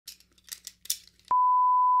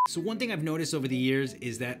So one thing I've noticed over the years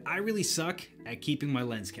is that I really suck at keeping my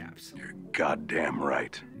lens caps. You're goddamn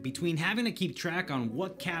right. Between having to keep track on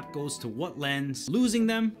what cap goes to what lens, losing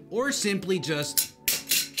them, or simply just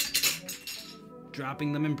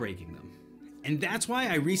dropping them and breaking them. And that's why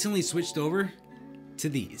I recently switched over to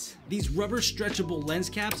these. These rubber stretchable lens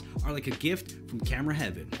caps are like a gift from camera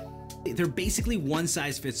heaven. They're basically one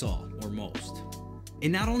size fits all, or most.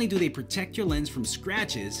 And not only do they protect your lens from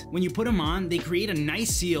scratches, when you put them on, they create a nice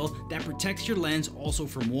seal that protects your lens also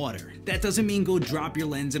from water. That doesn't mean go drop your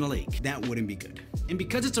lens in a lake. That wouldn't be good. And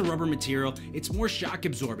because it's a rubber material, it's more shock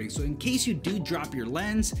absorbing. So in case you do drop your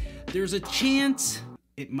lens, there's a chance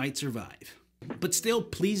it might survive. But still,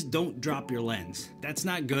 please don't drop your lens. That's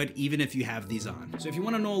not good, even if you have these on. So if you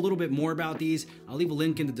want to know a little bit more about these, I'll leave a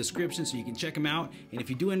link in the description so you can check them out. And if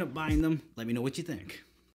you do end up buying them, let me know what you think.